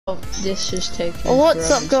This is taking.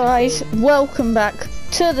 What's up, guys? Welcome back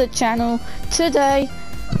to the channel. Today,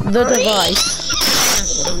 the device.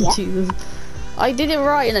 Jesus, I did it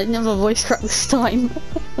right, and I didn't have a voice crack this time.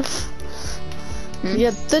 Yeah,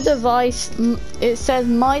 the device. It says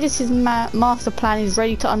Midas's master plan is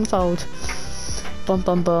ready to unfold. Bum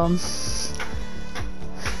bum bum.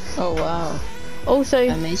 Oh wow. Also,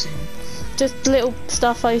 amazing. Just little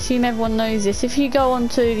stuff. I assume everyone knows this. If you go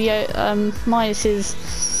onto the Midas's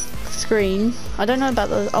screen, I don't know about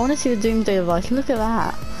the. I want to see the Doomsday device. Look at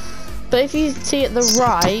that. But if you see at the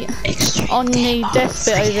right, on the desk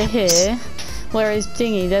bit over here, where his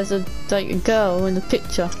thingy, there's a girl in the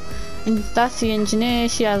picture, and that's the engineer.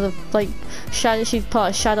 She has a shadow. She's part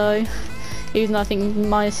of Shadow, even though I think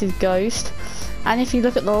Midas's Ghost. And if you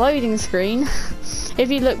look at the loading screen, if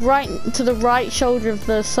you look right to the right shoulder of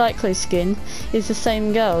the Cyclo skin, is the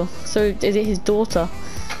same girl. So is it his daughter?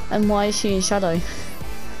 And why is she in Shadow?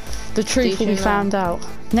 The truth will be found out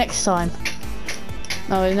next time.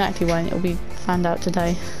 No, it actually won't. It'll be found out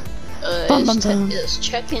today. It's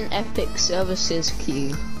checking Epic Services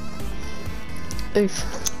queue. Oof.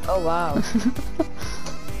 Oh wow.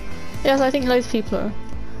 Yes, I think loads of people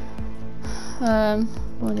are.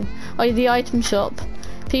 Oh, the item shop.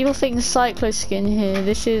 People think the Cyclo skin here.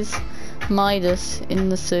 This is Midas in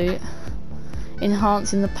the suit,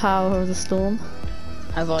 enhancing the power of the storm.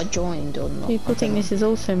 Have I joined or not? People think this is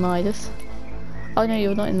also Midas. Oh no,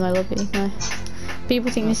 you're not in my lobby. No.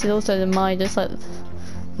 People think this is also the Midas, like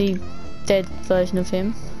the dead version of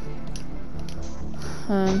him.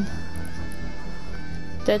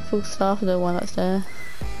 Deadpool staff, the one that's there.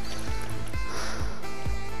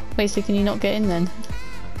 Wait, so can you not get in then?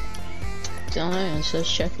 Don't know, it says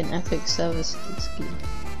checking Epic Services queue.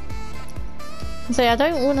 So I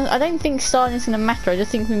don't think starting is gonna matter. I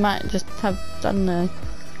just think we might just have, I don't know.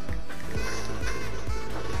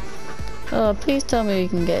 Oh, please tell me we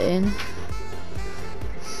can get in.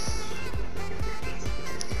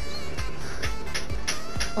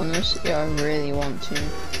 Honestly, I really want to.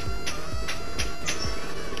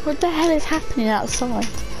 What the hell is happening outside?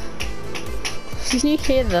 Can you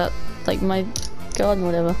hear that? Like my garden,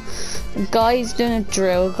 whatever. A guy's doing a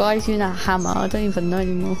drill, a guy's using a hammer. I don't even know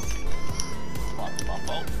anymore.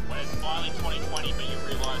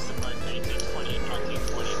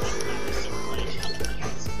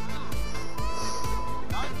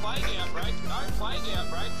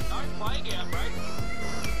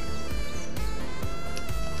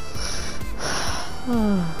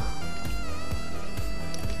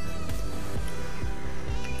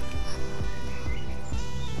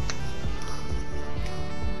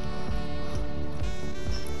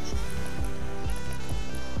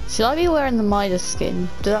 Should I be wearing the Midas skin?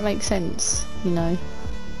 Does that make sense? You know?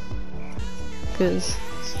 Because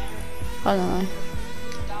I don't know.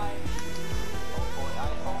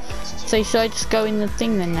 So should I just go in the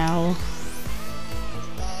thing then now? Or?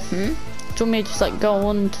 Do you want me to just like go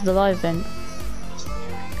on to the live event?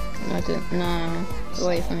 I don't know.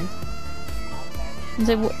 Wait for me.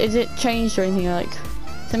 Is it changed or anything? Like,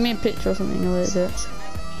 send me a picture or something, or is it?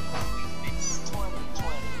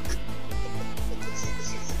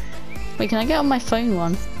 Wait, can I get on my phone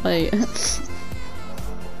one? Wait.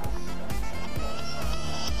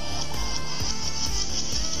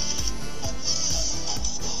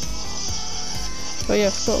 Oh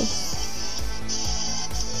yeah, cool.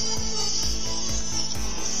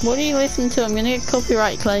 What do you listen to? I'm gonna get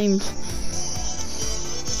copyright claimed.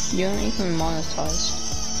 You aren't even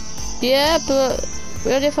monetized. Yeah, but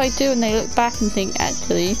what if I do and they look back and think,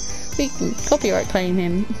 actually, we can copyright claim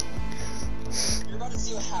him? You're about to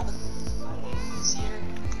see what happens.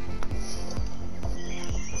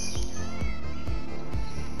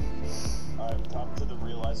 I've come to the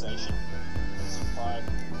realization.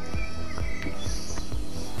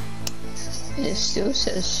 It still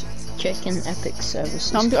says checking Epic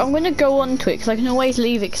Services. I'm gonna go on to it because I can always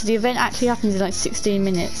leave it because the event actually happens in like 16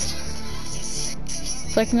 minutes.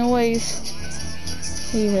 So I can always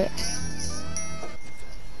leave it.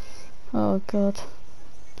 Oh god.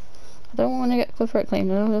 I don't want to get copyright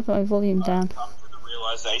claimed. I don't want to put my volume down. I've come to the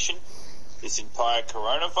realization this entire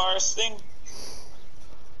coronavirus thing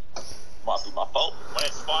might be my fault. When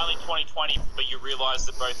it's finally 2020, but you realise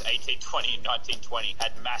that both 1820 and 1920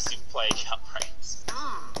 had massive plague outbreaks.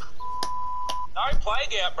 No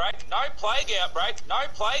plague outbreak, no plague outbreak, no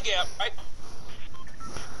plague outbreak.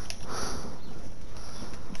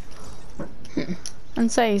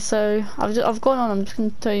 And say, so I've gone on, I'm just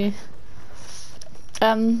going to tell you.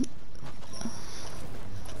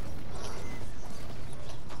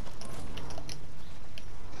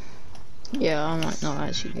 Yeah, I might not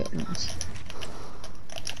actually get this.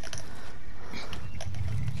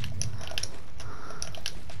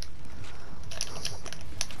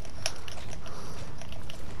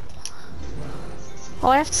 Oh,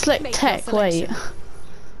 I have to select Make your tech, wait. selection.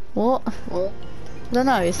 What? What? I don't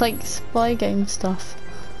know, it's like spy game stuff.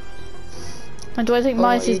 And do I think Oh,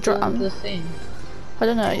 mice you is doing the thing? I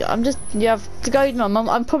don't know, I'm just, you have to go, Mum.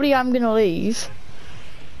 I'm probably am gonna leave.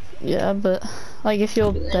 Yeah, but, like, if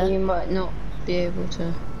you're But then there, you might not be able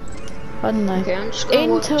to. I don't know. Okay, I'm just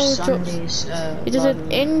gonna watch Intel drops, Sunday's it just said, live.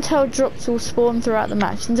 Intel drops will spawn throughout the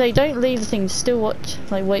match. And say, don't leave the thing, still watch,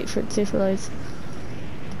 like, wait for it to for those.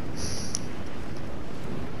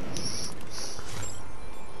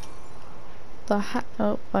 The hat,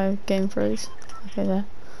 oh, my game froze. Okay, there.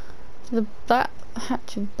 That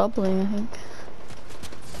hatch is bubbling, I think.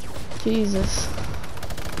 Jesus.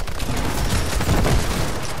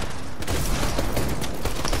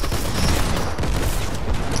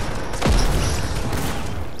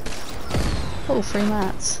 Oh, 3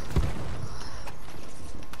 mats.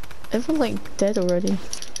 Everyone's like dead already.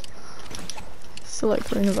 Still like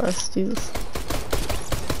coronavirus, Jesus.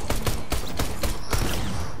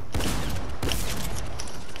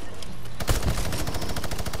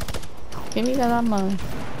 Give me that ammo.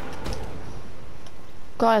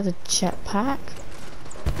 Guy has a jetpack.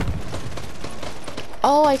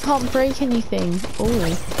 Oh, I can't break anything.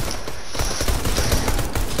 Oh.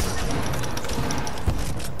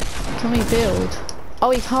 Can we build?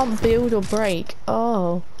 Oh, he can't build or break.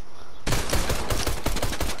 Oh.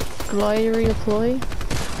 Glider redeploy.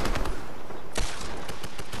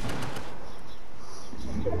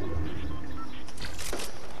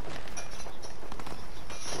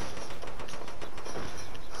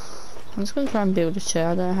 I'm just gonna try and build a chair.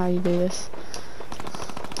 I don't know how you do this.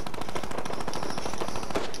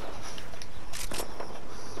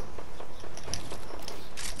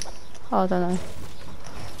 Oh, I don't know.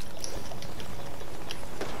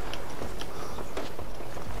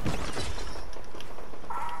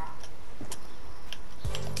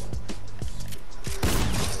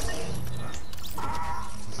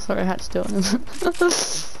 Sorry, I had to do it on him.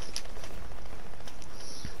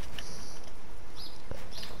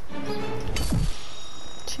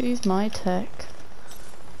 Choose my tech.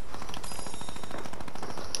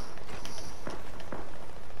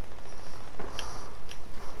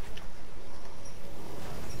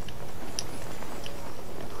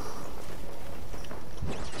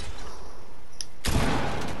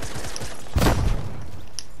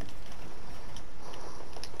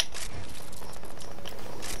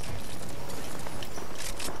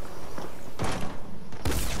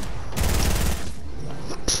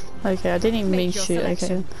 Okay, I didn't even mean shoot.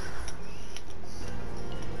 Okay.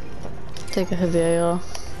 Take a heavy AR.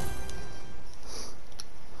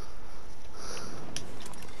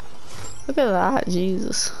 Look at that,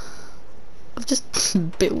 Jesus. I've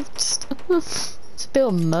just built stuff. It's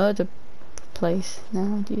built a murder place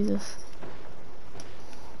now, Jesus.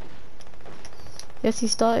 Yes, he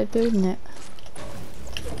started building it.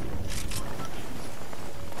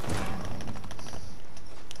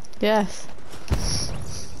 Yes.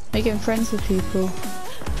 Making friends with people.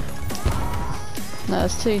 No,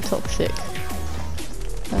 it's too toxic.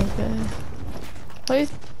 Okay. Why are you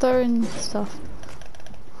throwing stuff?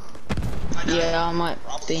 Yeah, I might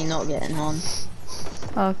be not getting on.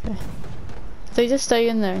 Okay. So you just stay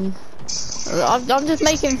in there and... I'm just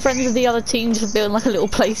making friends with the other teams for building like a little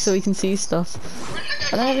place so we can see stuff.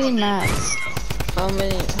 I don't have any mats. How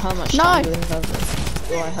much No! time do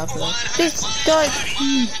I have left? This guy...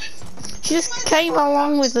 She just came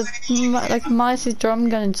along with a like Mice's drum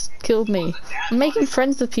gun and just killed me. I'm making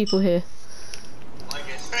friends with people here.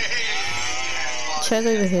 Chet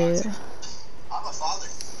over here. I'm a father.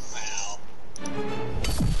 Wow.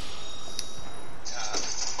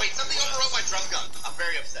 Wait, something overwrote my drum gun. I'm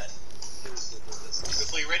very upset.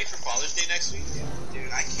 So you ready for Father's Day next week?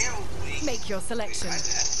 Dude, I can't wait. Make your selection.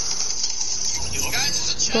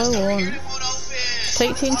 Go on.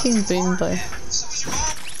 Take Team Boom though.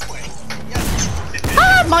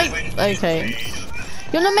 Ah, my... Okay.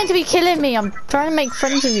 You're not meant to be killing me. I'm trying to make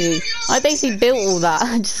friends with you. I basically built all that.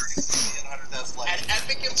 An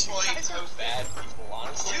epic employee so bad, people,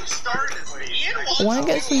 honestly. You started this. I want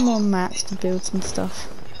to get some more mats to build some stuff.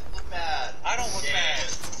 Look bad. I don't look bad.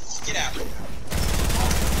 Get out.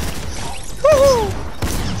 Woohoo!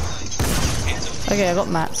 Okay, I got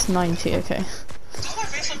mats. 90, okay. My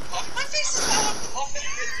face look puffy. My face is not puffy.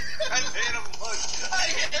 I made him look. I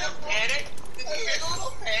hit him panic.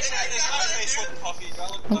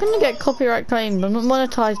 I'm gonna get copyright claimed. I'm not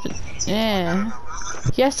monetized, but yeah.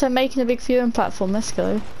 Yes, I'm making a big viewing platform. Let's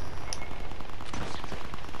go.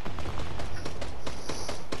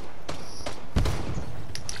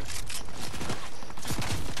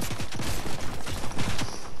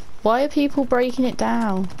 Why are people breaking it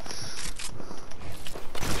down?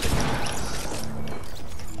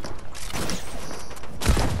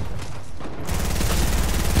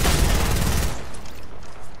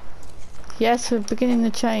 Yes, we're beginning the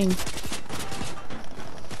chain.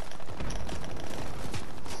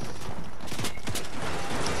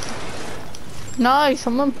 No,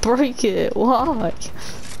 someone break it. Why?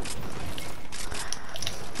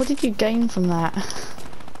 What did you gain from that?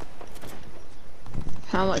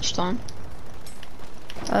 How much time?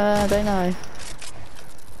 I don't know.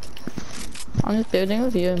 I'm just building a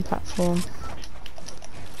viewing platform.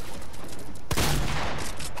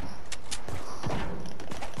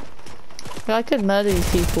 I could murder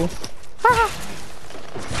these people.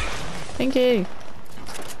 Thank you.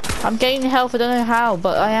 I'm gaining health, I don't know how,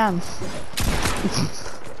 but I am.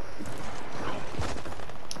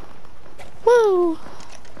 Woo!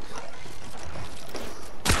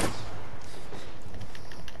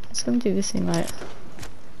 Let's go and do this thing, right?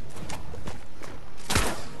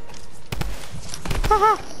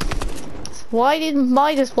 Why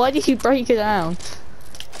did you break it down?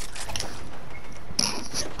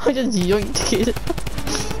 I just yoinked it.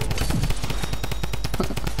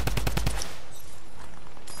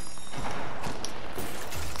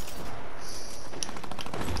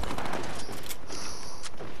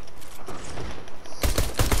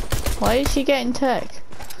 Why is she getting tech?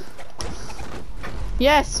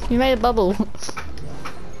 Yes, you made a bubble.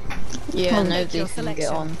 Yeah, nobody can get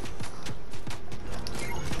on.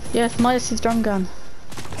 Yes, minus his drum gun.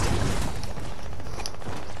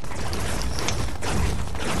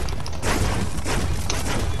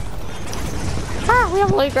 Ah, we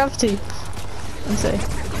have low gravity. I'm sorry.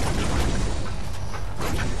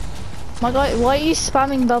 My guy, why are you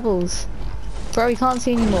spamming bubbles? Bro, we can't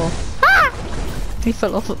see anymore. Ah! He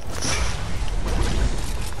fell off.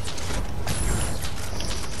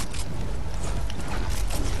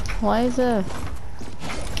 Why is there?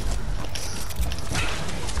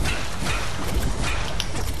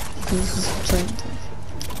 This is strange.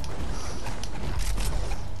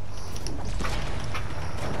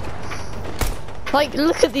 Like,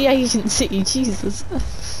 look at the agency, Jesus.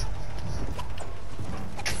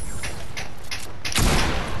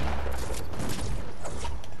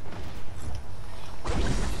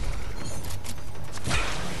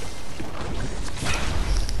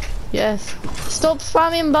 Yes. Stop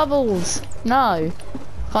spamming bubbles! No.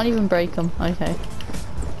 Can't even break them. Okay.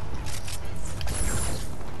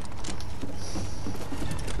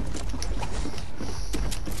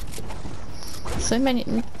 So many.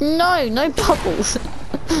 No, no bubbles.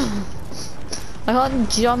 I can't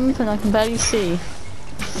jump and I can barely see.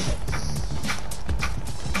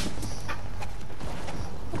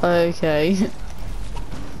 Okay.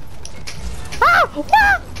 Ah!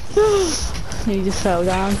 Ah! He just fell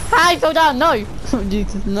down. Ah, he fell down! No! Oh,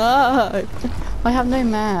 Jesus, no! I have no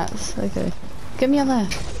mats. Okay. Get me on there.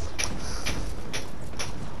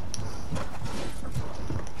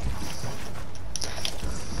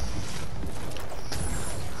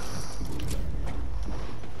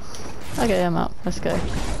 Okay, I'm up. Let's go.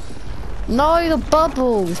 No, the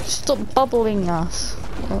bubbles! Stop bubbling us.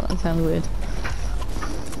 Oh, that sounds weird.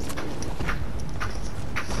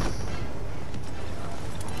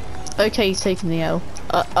 Okay, he's taking the L.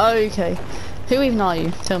 Okay. Who even are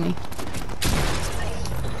you? Tell me.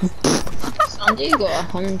 Sandy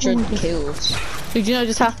got 100 kills. Did you know what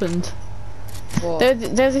just happened? What?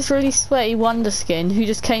 There's this really sweaty Wonder Skin who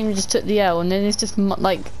just came and just took the L, and then it's just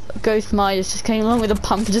like Ghost Midas just came along with a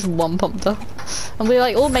pump and just one pumped her. And we're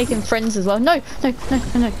like all making friends as well. No, no, no,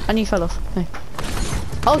 no, no. And he fell off. No.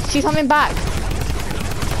 Oh, she's coming back.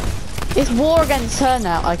 It's war against her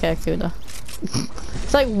now. Okay, I killed her.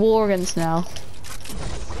 It's like war against now.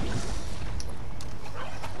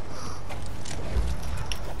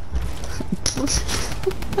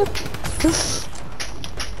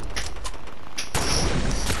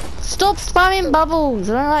 Stop spamming bubbles!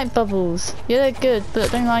 I don't like bubbles. Yeah, they're good, but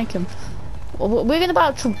I don't like them. We're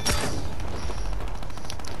about to...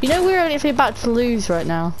 You know we're literally about to lose right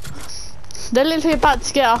now. They're literally about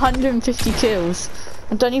to get 150 kills.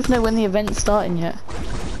 I don't even know when the event's starting yet.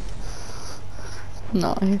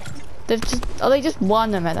 No. They've just... Oh, they just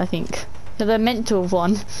won, I think. So they're meant to have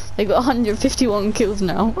won. They've got 151 kills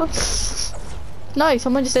now. No,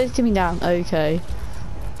 someone just edited me down. Okay.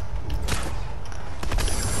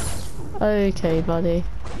 Okay, buddy.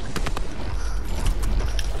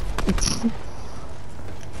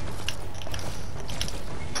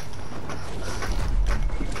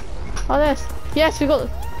 Oh, yes. Yes, we got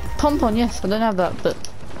pom-pom. Yes, I don't have that, but...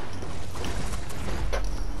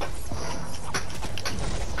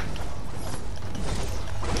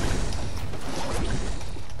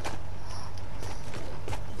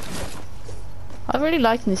 I'm really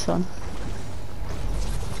liking this one.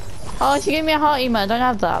 Oh, she gave me a heart emote. I don't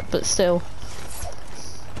have that, but still.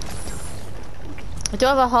 I do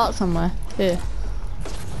have a heart somewhere. Here.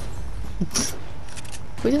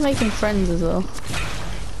 We're just making friends as well.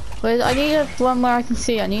 Wait, I need one where I can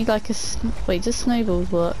see. I need like a... Wait, does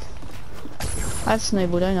snowballs work? I have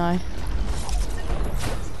snowball, don't I?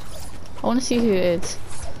 I want to see who it is.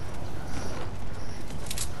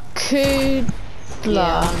 Kudla.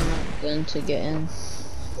 Yeah, I'm not going to get in.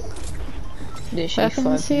 Literally I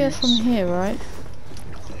can see her from here, right?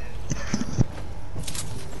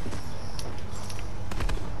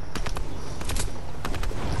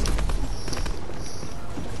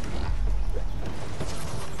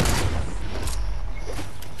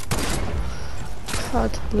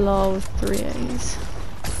 Kudla with 3 A's.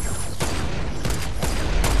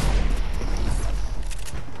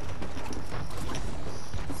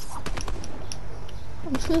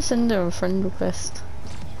 I'm just gonna send her a friend request.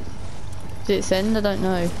 Did it send? I don't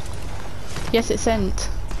know. Yes, it sent.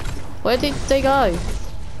 Where did they go?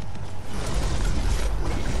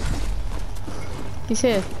 He's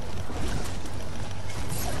here.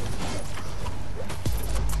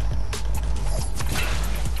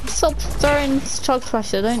 Stop throwing chug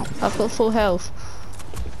splash, I've got full health.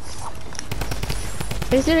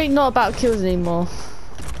 It's really not about kills anymore.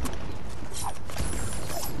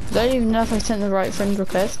 I don't even know if I sent the right friend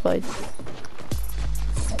request, but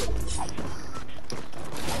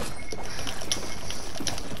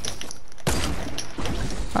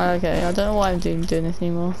okay, I don't know why I'm doing this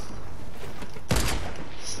anymore.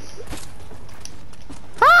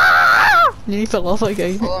 Nearly fell off,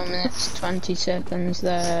 okay. 4 minutes, 20 seconds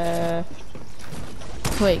there.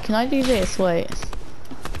 Wait, can I do this? Wait.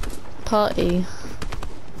 Party.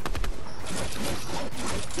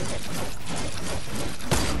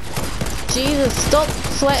 Jesus, stop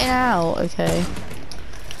sweating out, okay.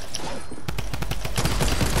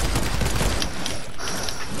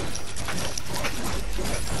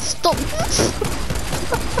 Stop!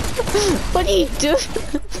 What are you doing?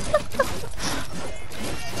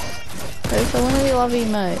 Where's the one of the love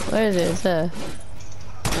emote? Where is it? It's there.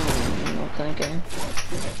 I'm not gonna get in.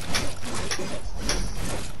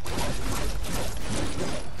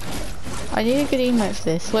 I need a good emote for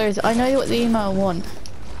this. Where is it? I know what the emote I want.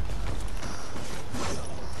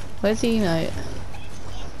 Where's the emote?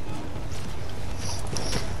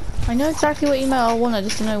 I know exactly what emote I want, I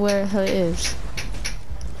just don't know where the hell it is.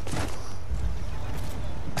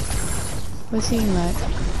 Where's the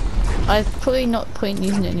emote? I probably not point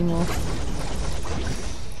using it anymore.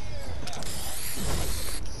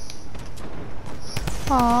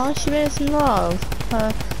 Aw, she made us in love.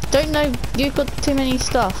 Don't know, you've got too many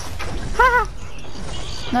stuff. Ha!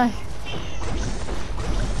 No.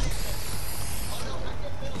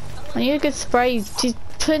 I need a good spray. She's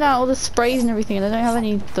putting out all the sprays and everything and I don't have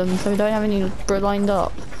any of them, so I don't have any lined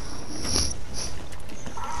up.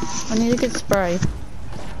 I need a good spray.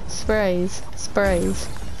 Sprays. Sprays.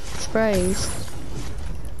 Sprays.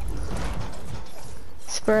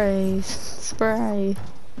 Sprays. Spray.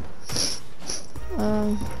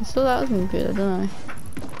 I thought that was gonna be good, I don't know.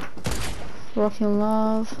 Rockin'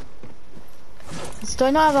 Love. Do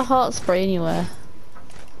I not have a heart spray anywhere?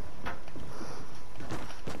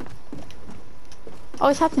 Oh,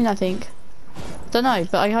 it's happening, I think. Don't know,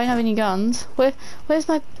 but I don't have any guns. Where's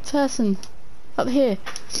my person? Up here.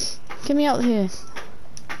 Get me out here.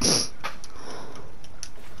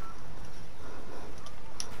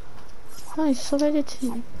 Nice, so ready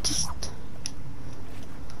to just...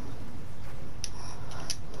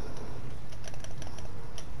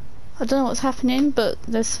 I don't know what's happening, but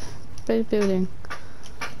there's a building.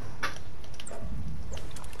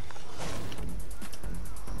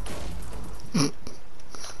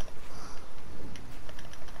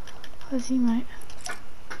 Where's he, mate?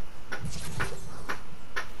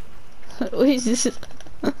 What is this?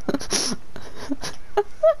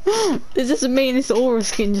 It's just me and this aura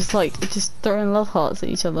skin just throwing love hearts at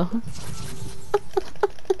each other.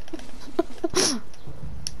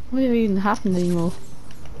 What even happened anymore?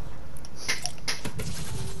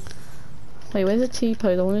 Wait, where's the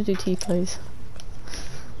T-pose? I want to do T-pose.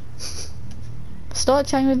 Start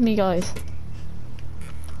chatting with me, guys.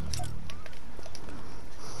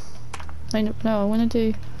 No, I want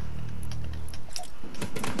to do...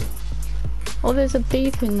 Oh, there's a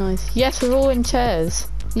beeping noise. Yes, we're all in chairs.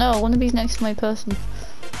 No, I want to be next to my person.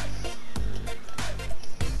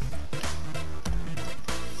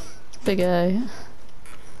 Big A.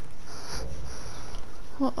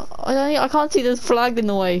 I can't see, there's a flag in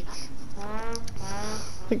the way.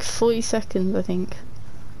 Like 40 seconds, I think.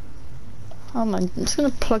 Oh man, I'm just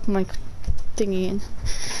gonna plug my thingy in.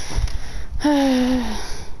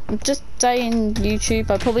 I'm just saying YouTube,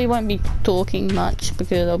 I probably won't be talking much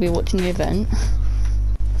because I'll be watching the event.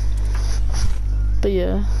 But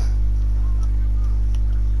yeah.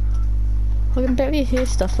 I can barely hear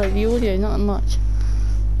stuff, like the audio, not that much.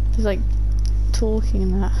 Just like talking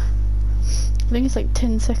and that. I think it's like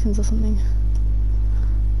 10 seconds or something.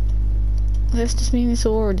 That's just me and this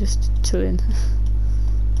aura just chilling.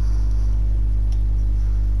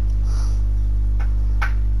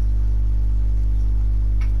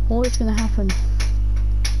 What is gonna happen?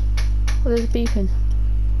 Oh, there's a beeping.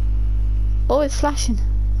 Oh, it's flashing.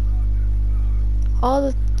 Oh,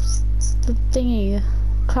 the thingy, the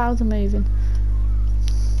clouds are moving.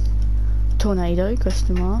 Tornado,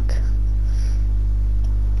 question mark.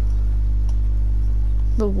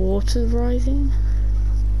 The water's rising.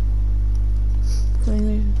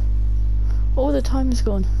 Oh, the timer's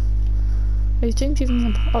gone. He's doing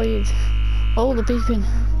even the, oh, he is. Oh, the beeping.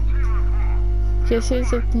 Yes,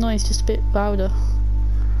 here's the noise, just a bit louder.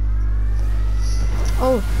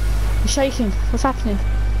 Oh, he's shaking. What's happening?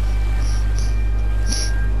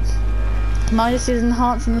 Midas is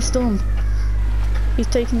enhancing the storm. He's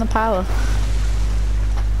taking the power.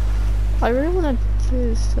 I really want to do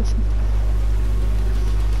this stuff.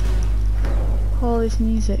 Oh, this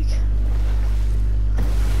music.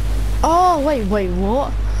 Oh, wait,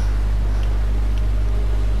 what?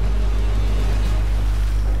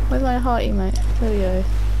 Where's my heart emote? There we go.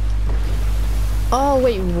 Oh,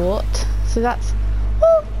 wait, what? So that's...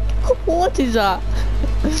 Oh, what is that?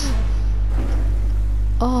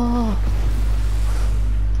 Oh.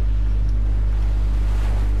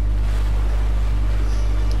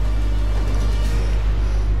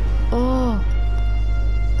 Oh.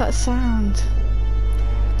 That sound.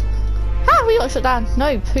 Ah, we got shut down.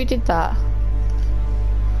 No, who did that?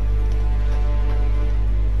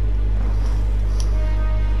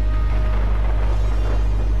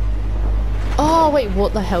 Oh, wait,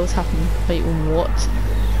 what the hell's happening? Wait, what?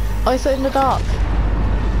 Oh, it's in the dark.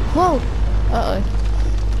 Whoa! Uh-oh.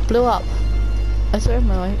 Blew up. I saw him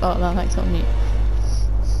my way. Oh, no, that's on mute.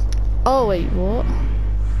 Oh, wait, what?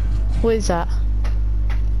 What is that?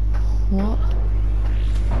 What?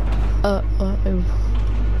 Uh-oh.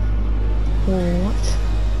 What?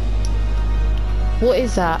 What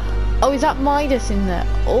is that? Oh, is that Midas in there?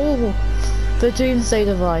 Oh, the Doomsday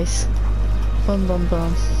device. Bum bum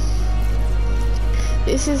bum.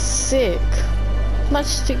 This is sick.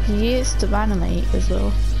 Must took years to animate as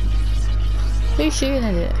well. Who's shooting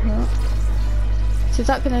at it? What? So is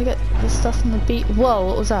that gonna get the stuff on the beat? Whoa,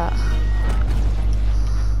 what was that?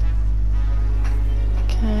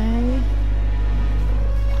 Okay.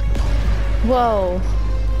 Whoa.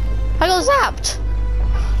 I got zapped!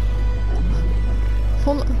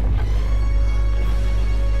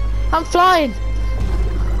 I'm flying!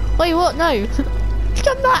 Wait, what? No!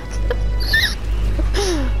 Come back!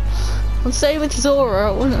 I'm staying with his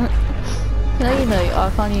aura. Can I emote? Oh, I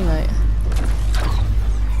can't emote.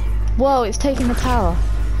 Whoa, it's taking the power.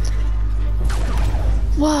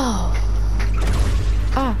 Whoa!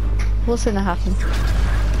 Ah, what's gonna happen?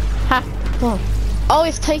 Ha! Whoa. Oh,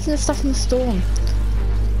 it's taking the stuff in the storm.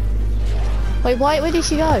 Wait, where did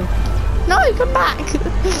she go? No, come back!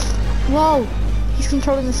 Whoa, he's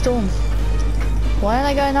controlling the storm. Why aren't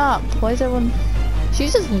I going up? Why is everyone... She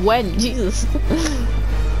just went, Jesus.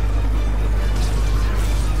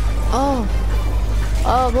 Oh.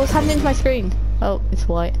 Oh, what's happening to my screen? Oh, it's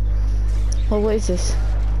white. Well, what is this?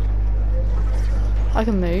 I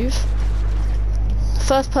can move.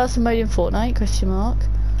 First person mode in Fortnite, question mark.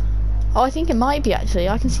 Oh, I think it might be actually.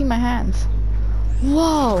 I can see my hands.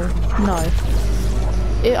 Whoa! No.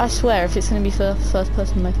 I swear, if it's going to be first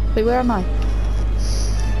person mode. Wait, where am I?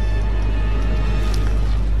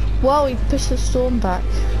 Whoa, he pushed the storm back.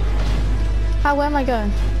 Ah, where am I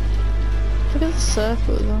going? Look at the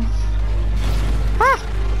circle as well. Ah!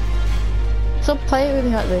 Stop playing with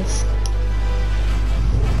me like this.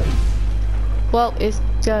 Well, it's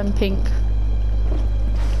going pink.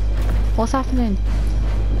 What's happening?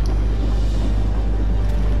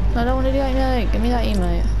 I don't want to do that emote. Give me that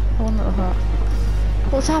emote. I want that heart.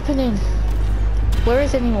 What's happening? Where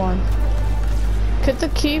is anyone? Could the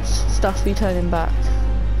cubes stuff be turning back?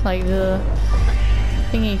 Like the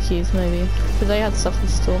thingy cubes maybe? Because they had stuff in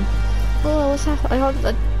the storm. Oh, what's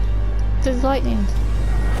happening? There's lightning.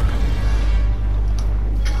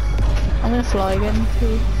 I'm gonna fly again.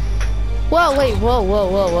 Whoa, wait, whoa.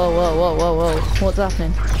 What's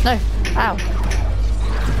happening? No, ow.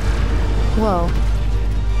 Whoa.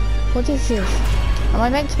 What is this? Am I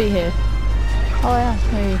meant to be here? Oh yeah,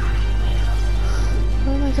 maybe.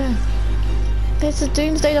 Where am I going? There's a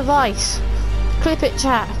Doomsday device. Clip it,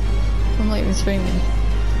 chat. I'm not even streaming.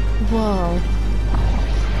 Whoa.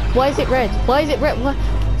 Why is it red? Why is it red? What?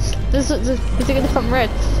 Is it gonna come red?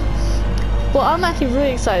 What I'm actually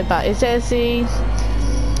really excited about is there's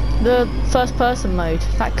the first person mode.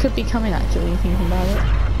 That could be coming actually, thinking about it.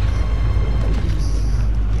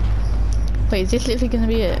 Wait, is this literally gonna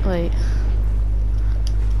be it? Wait.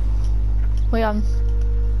 Wait,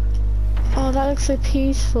 oh, that looks so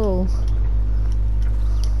peaceful.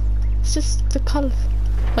 It's just the colour.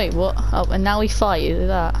 Wait, what? Oh, and now we fight, is it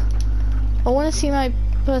that? I want to see my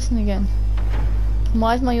person again.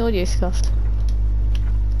 Why is my audio scuffed?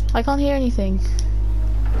 I can't hear anything.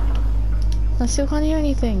 I still can't hear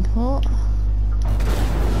anything. What?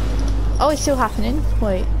 Oh, it's still happening.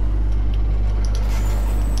 Wait.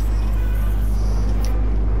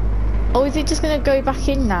 Oh, is it just gonna go back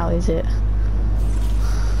in now, is it?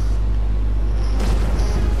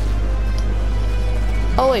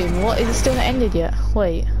 Oh wait, what? Is it still not ended yet?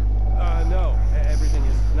 Wait. No, everything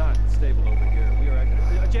is not stable over here. We are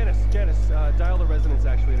at... Janice, dial the resonance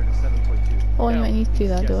actuator to 7.2. Oh, I might need to do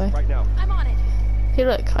that, do I? Right now. I'm on it. Hey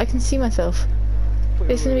look, I can see myself.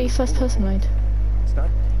 It's gonna be first person mode. It's not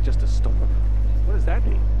just a storm. What does that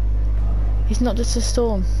mean? It's not just a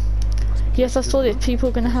storm. Yes, I saw it. People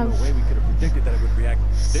are gonna have... There's no way we could have predicted that it would react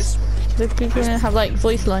this way. The people are gonna have like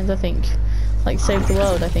voice lines, I think. Like save the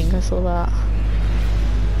world, I think. I saw that.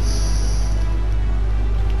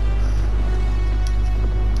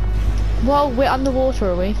 Whoa, we're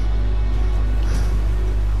underwater, are we?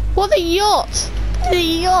 What, the yacht? The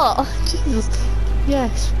yacht! Jesus.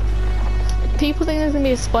 Yes. People think there's gonna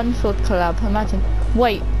be a SpongeBob collab, imagine.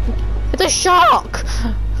 Wait, it's a shark!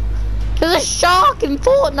 There's a shark in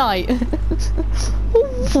Fortnite!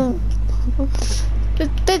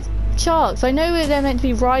 There's sharks. I know they're meant to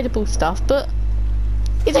be rideable stuff, but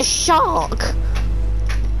it's a shark!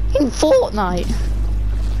 In Fortnite!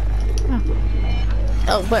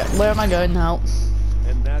 Oh, where am I going now?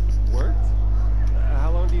 And that worked?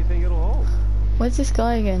 How long do you think it'll hold? Where's this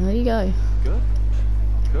guy again? Where'd he go? Good.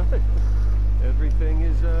 Good. Everything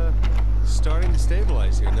is starting to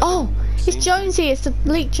stabilize here. Oh, it's Jonesy. It's the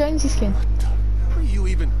bleak Jonesy skin. How are you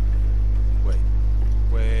even? Wait.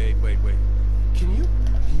 Can you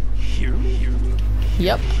hear me?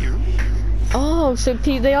 Yep. Hear me? Oh, so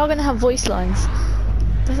they are gonna have voice lines.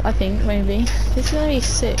 I think maybe this is gonna be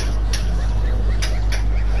sick.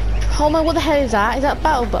 Oh my, what the hell is that? Is that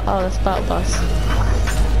battle bus? Oh, that's battle bus.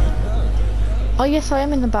 Oh yes, I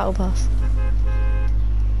am in the battle bus.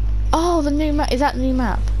 Oh, the new map. Is that the new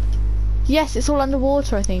map? Yes, it's all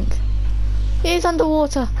underwater, I think. It is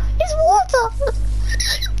underwater. It's water!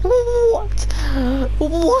 What?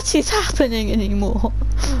 What is happening anymore?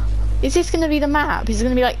 Is this going to be the map? Is it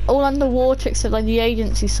going to be like all underwater except like the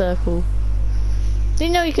agency circle?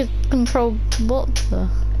 Didn't know you could control what the...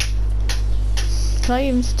 Can I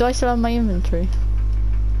even... Do I still have my inventory?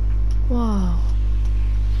 Wow.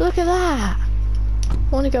 Look at that! I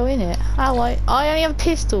want to go in it. Ow, I only have a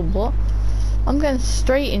pistol, what? I'm going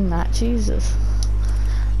straight in that, Jesus.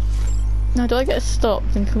 Now, do I get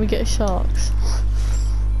stopped and can we get sharks?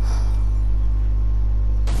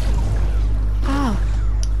 Ow.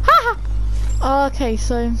 Ha! Oh, okay,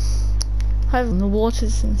 so... The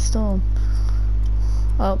water's in storm.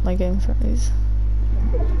 Oh, my game froze.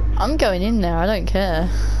 I'm going in there, I don't care.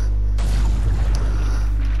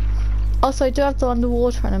 Also, I do have the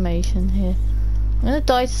underwater animation here. I'm gonna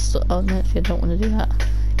die to oh no, I don't want to do that.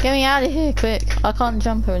 Get me out of here, quick. I can't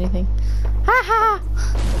jump or anything. Ha ha!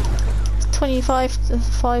 It's 25 to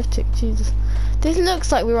 5 tick, Jesus. This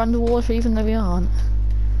looks like we're underwater even though we aren't.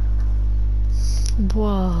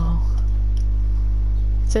 Whoa.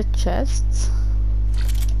 Is there chests?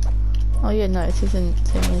 Oh yeah, no, it isn't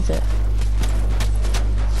thing, is it?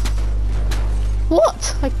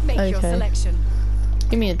 What? Make your selection.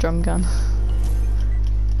 Give me a drum gun.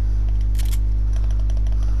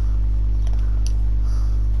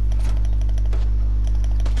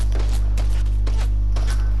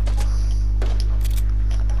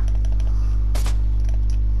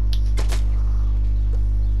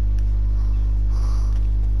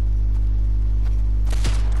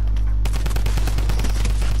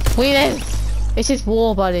 We live! It's just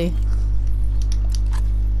war, buddy.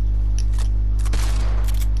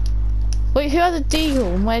 Wait, who has a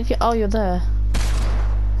deagle? And where'd you... Oh, you're there.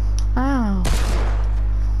 Ow.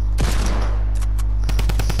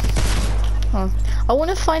 Oh. I want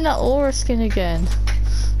to find that aura skin again.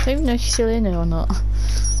 I don't even know if she's still in it or not.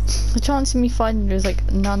 The chance of me finding her is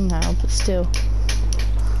like none now, but still.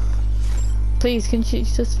 Please, can she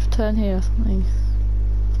just return here or something?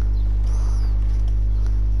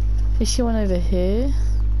 Is she one over here?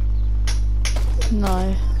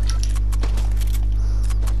 No.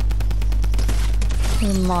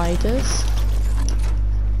 Midas.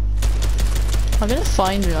 I'm gonna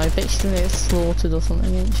find her. I bet she's gonna get slaughtered or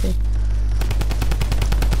something, isn't she?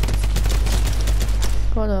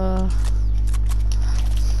 Gotta.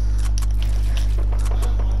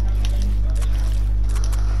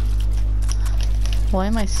 Why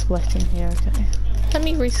am I sweating here? Okay. Let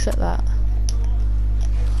me reset that.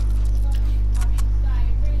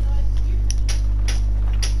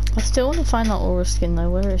 I still want to find that aura skin though.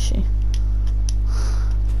 Where is she?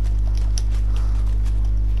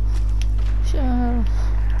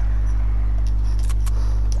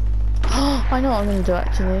 I know what I'm going to do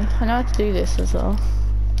actually. I know how to do this as well.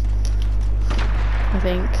 I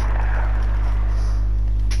think.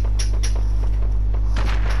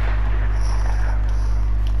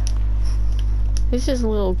 This is a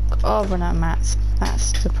little... Oh, run out of mats.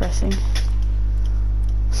 That's depressing.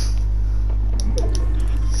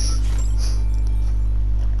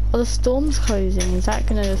 Well, the storm's closing. Is that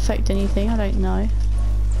going to affect anything? I don't know.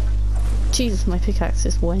 Jesus, my pickaxe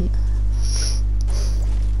just went.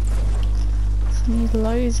 I need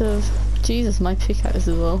loads of... Jesus, my pickaxe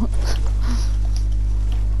as well.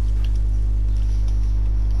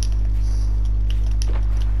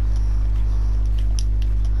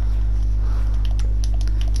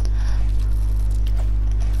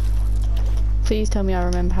 Please tell me I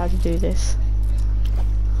remember how to do this.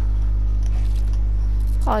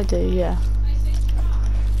 I do, yeah.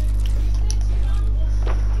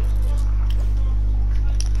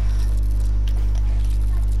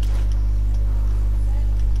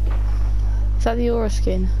 Is that the aura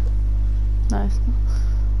skin? No, it's not.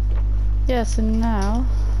 Yeah, so now...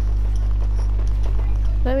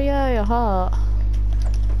 There we go, your heart.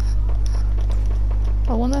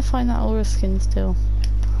 I want to find that aura skin still.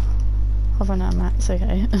 I've run out of mats,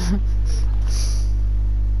 okay.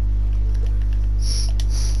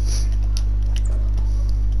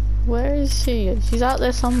 Where is she? She's out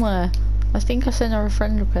there somewhere. I think I sent her a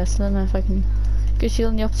friend request. I don't know if I can... Because she's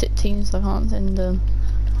on the opposite team, so I can't send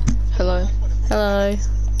Hello. Hello.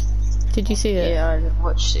 Did you see it? Yeah, I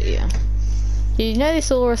watched it, yeah. You know this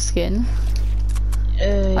aura skin?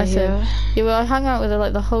 I said... Yeah, well, I hung out with her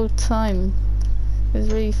like the whole time. It was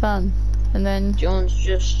really fun. And then... Do you want to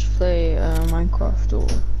just play Minecraft or...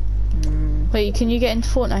 Wait, can you get into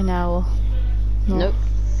Fortnite now or... Nope.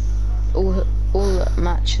 All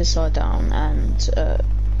matches are down and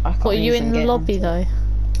I can't. What, are you in the lobby though?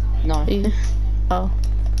 No. Oh.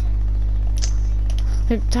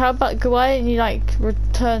 How about, why didn't you like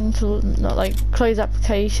return to, not like close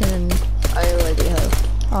application and... I already have.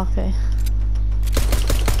 Okay.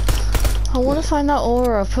 I want to find that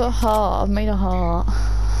aura. Put a heart. I've made a heart.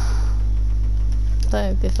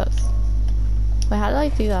 So if that's... Wait, how did I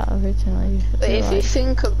do that originally? But if you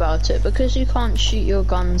think about it, because you can't shoot your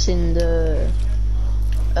guns in the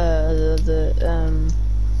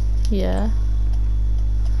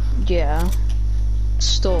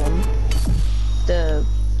storm, the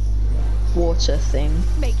water thing.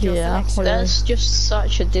 Yeah, that's just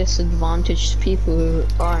such a disadvantage to people who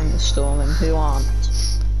are in the storm and who aren't.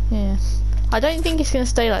 Yeah, I don't think it's gonna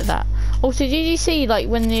stay like that. Also, did you see like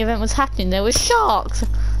when the event was happening, there was sharks?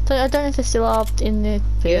 So I don't know if they still are in the...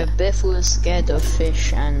 Yeah, Biff was scared of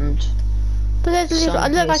fish and... But there's look, I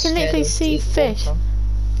can literally see fish. Look,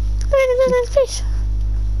 there's fish.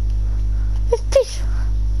 There's fish.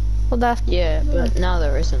 Well, that's... Yeah, but now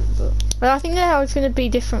there isn't, but... Well, I think now it's going to be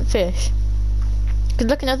different fish. Because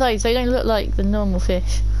looking at those, they don't look like the normal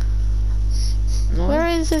fish. No. Where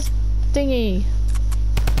is this thingy?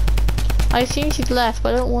 I assume she's left,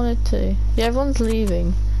 but I don't want it to. Yeah, everyone's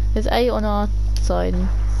leaving. There's 8 on our side and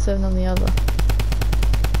 7 on the other.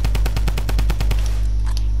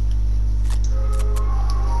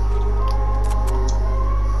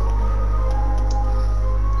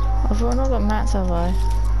 I've not got mats, have I?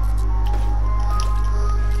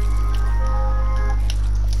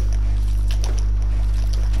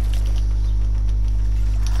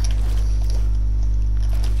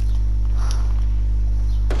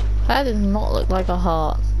 That did not look like a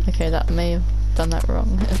heart. Okay, that may have done that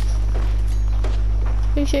wrong.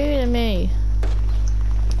 Who's shooting at me?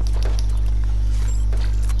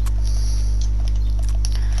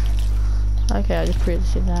 Okay, I just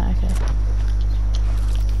previously did that, okay.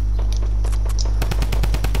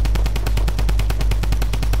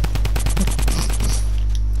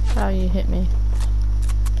 How you hit me?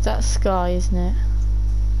 That's sky, isn't it?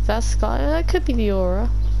 That's sky? That could be the aura.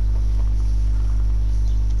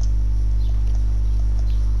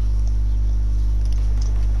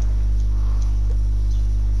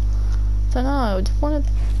 Don't know, I just want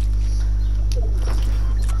to...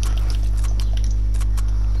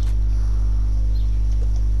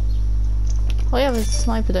 Oh yeah, there's a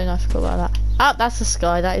sniper, don't I? I forgot about that. Ah, that's a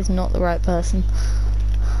Sky. That is not the right person.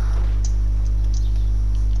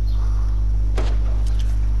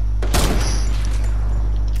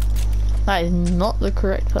 That is not the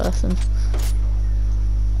correct person.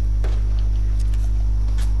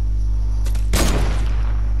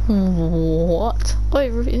 What? Oh,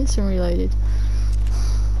 it instant reloaded.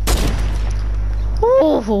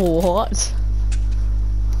 Oh, what?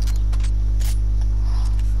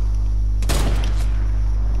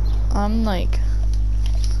 I'm like...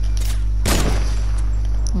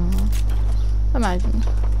 imagine.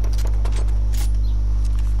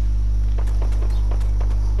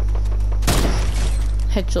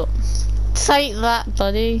 Headshot. Take that,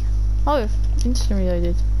 buddy. Oh, instant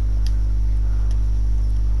reloaded.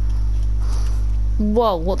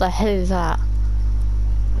 Whoa, what the hell is that?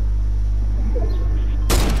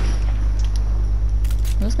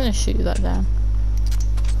 I'm just gonna shoot that down.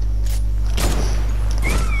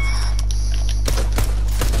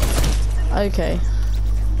 Okay.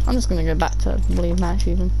 I'm just gonna go back to leave match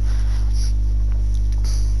even.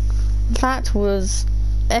 That was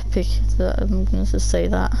epic, I'm gonna just say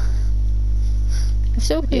that. It's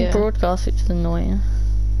still being broadcast, which is annoying.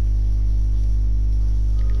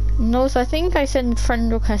 No, so I think I sent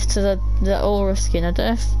friend request to the aura skin. I don't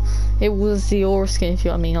know if it was the aura skin, if you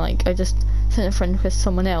know what I mean. Like, I just sent a friend request to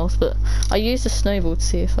someone else, but I used a snowball to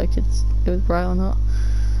see if I could, it was right or not.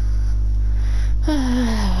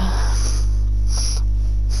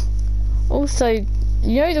 Also,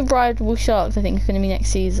 you know the Bridal Sharks I think are going to be next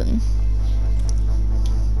season.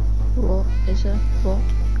 What is it? What?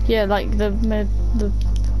 Yeah, like the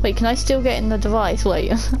wait, can I still get in the device?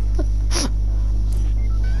 Wait.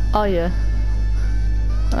 Oh yeah.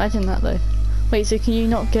 Imagine that though. Wait, so can you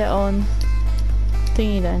not get on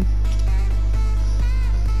thingy then?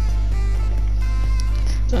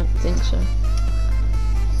 Don't think so.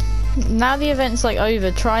 Now the event's like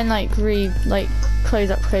over, try and like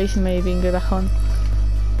close application maybe and go back on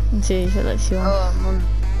and see if it lets you on. Oh, I'm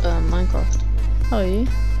on Minecraft. Oh, are you?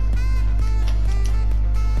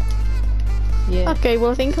 Yeah. Okay,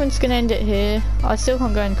 well I think I'm just gonna end it here. I still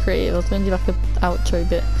can't go in creative. I was gonna do like a outro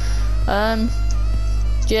bit.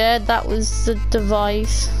 Yeah, that was the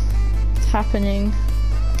device happening.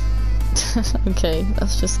 Okay, that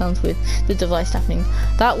just sounds weird. The device happening.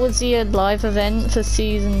 That was the live event for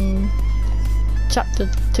chapter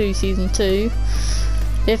 2, season 2.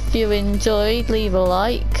 If you enjoyed, leave a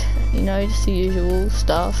like. You know, just the usual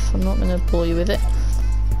stuff. I'm not gonna bore you with it.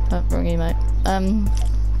 Oh, wrong emote.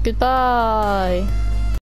 Goodbye.